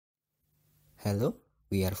Hello,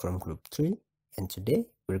 we are from group 3 and today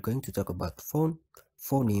we're going to talk about phone,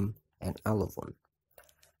 phoneme and allophone.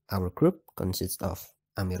 Our group consists of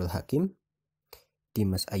Amirul Hakim,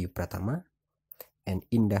 Dimas Ayu Pratama, and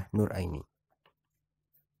Indah Nuraini.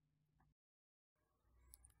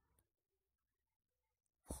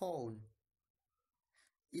 Phone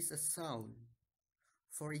is a sound.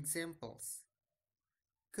 For examples,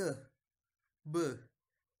 k, b,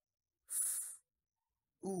 f,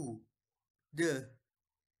 u, d,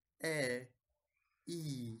 e,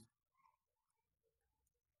 e.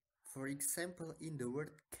 For example, in the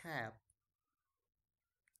word cap.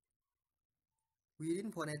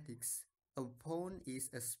 Within phonetics, a phone is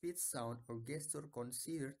a speech sound or gesture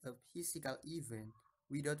considered a physical event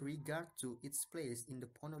without regard to its place in the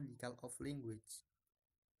phonological of language.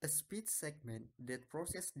 A speech segment that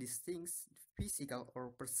processes distinct physical or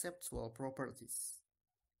perceptual properties.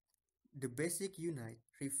 The basic unit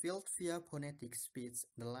revealed via phonetic speech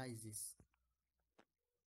analysis.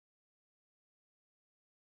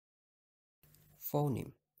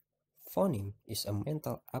 Phoneme. Phoneme is a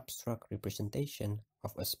mental abstract representation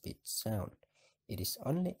of a speech sound. It is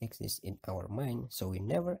only exists in our mind, so we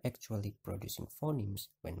never actually producing phonemes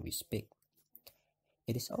when we speak.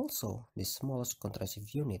 It is also the smallest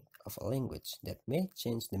contrastive unit of a language that may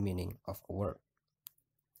change the meaning of a word.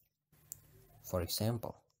 For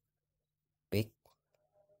example, big,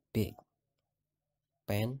 big,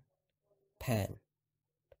 pen, pan,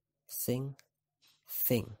 thing,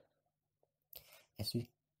 thing.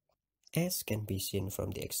 As can be seen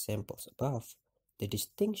from the examples above, the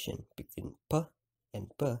distinction between p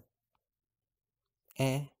and p,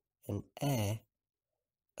 and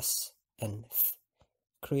s and th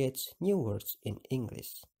creates new words in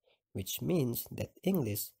English, which means that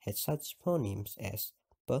English has such phonemes as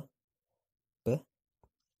p, b,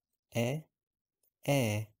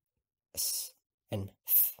 s, and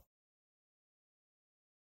th.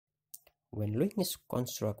 When linguists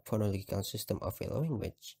construct phonological system of a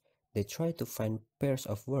language, they try to find pairs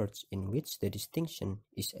of words in which the distinction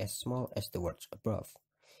is as small as the words above.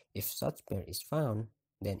 If such pair is found,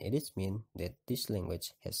 then it is mean that this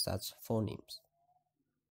language has such phonemes.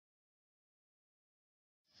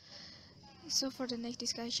 So for the next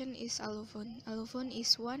discussion is allophone. Allophone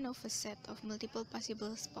is one of a set of multiple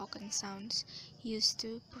possible spoken sounds used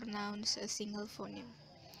to pronounce a single phoneme,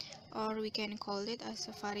 or we can call it as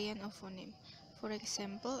a variant of phoneme. For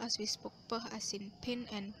example, as we spoke p as in pin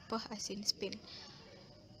and p as in spin,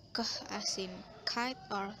 k as in kite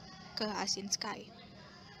or k as in sky.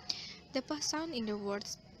 The p sound in the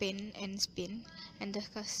words pin and spin and the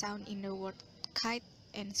k sound in the word kite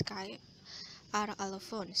and sky are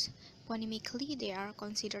allophones. Phonemically, they are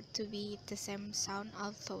considered to be the same sound,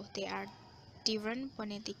 although they are different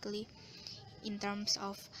phonetically in terms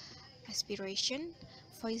of aspiration,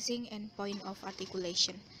 voicing, and point of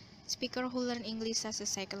articulation. Speakers who learn English as a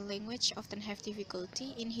second language often have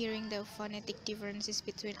difficulty in hearing the phonetic differences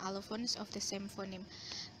between allophones of the same phoneme,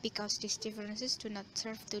 because these differences do not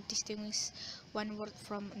serve to distinguish one word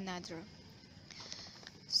from another.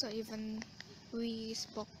 So even we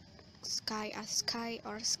spoke sky as sky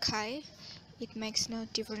or sky, it makes no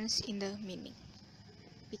difference in the meaning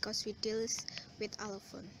because we deal with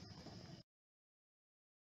allophone.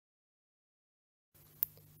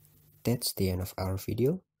 That's the end of our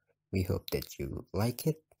video. We hope that you like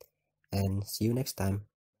it and see you next time.